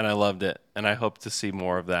 and I loved it. And I hope to see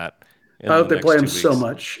more of that. I hope they play him so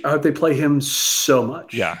much. I hope they play him so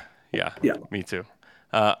much. Yeah. Me too.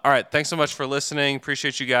 All right. Thanks so much for listening.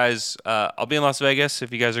 Appreciate you guys. I'll be in Las Vegas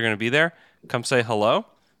if you guys are going to be there. Come say hello.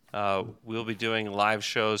 We'll be doing live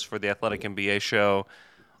shows for the Athletic NBA show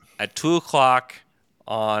at 2:00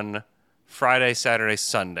 on Friday, Saturday,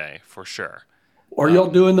 Sunday for sure. Are y'all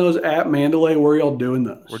doing those at Mandalay? Where are y'all doing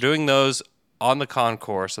those? We're doing those on the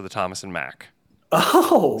concourse of the Thomas and Mack.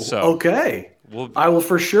 Oh, okay. I will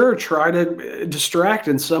for sure try to distract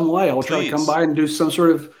in some way. I will try to come by and do some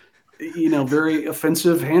sort of, very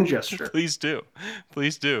offensive hand gesture. Please do.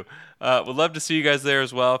 Would love to see you guys there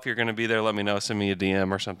as well. If you're going to be there, let me know. Send me a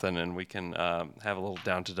DM or something, and we can have a little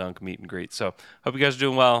Down to Dunk meet and greet. So hope you guys are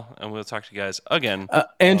doing well, and we'll talk to you guys again.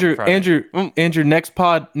 Andrew, next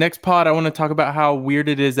pod, I want to talk about how weird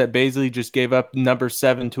it is that Bazley just gave up number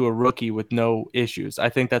 7 to a rookie with no issues. I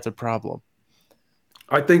think that's a problem.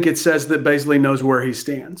 I think it says that Bazley knows where he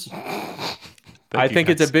stands. I think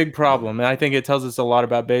it's a big problem, and I think it tells us a lot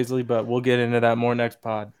about Bazley, but we'll get into that more next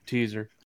pod. Teaser.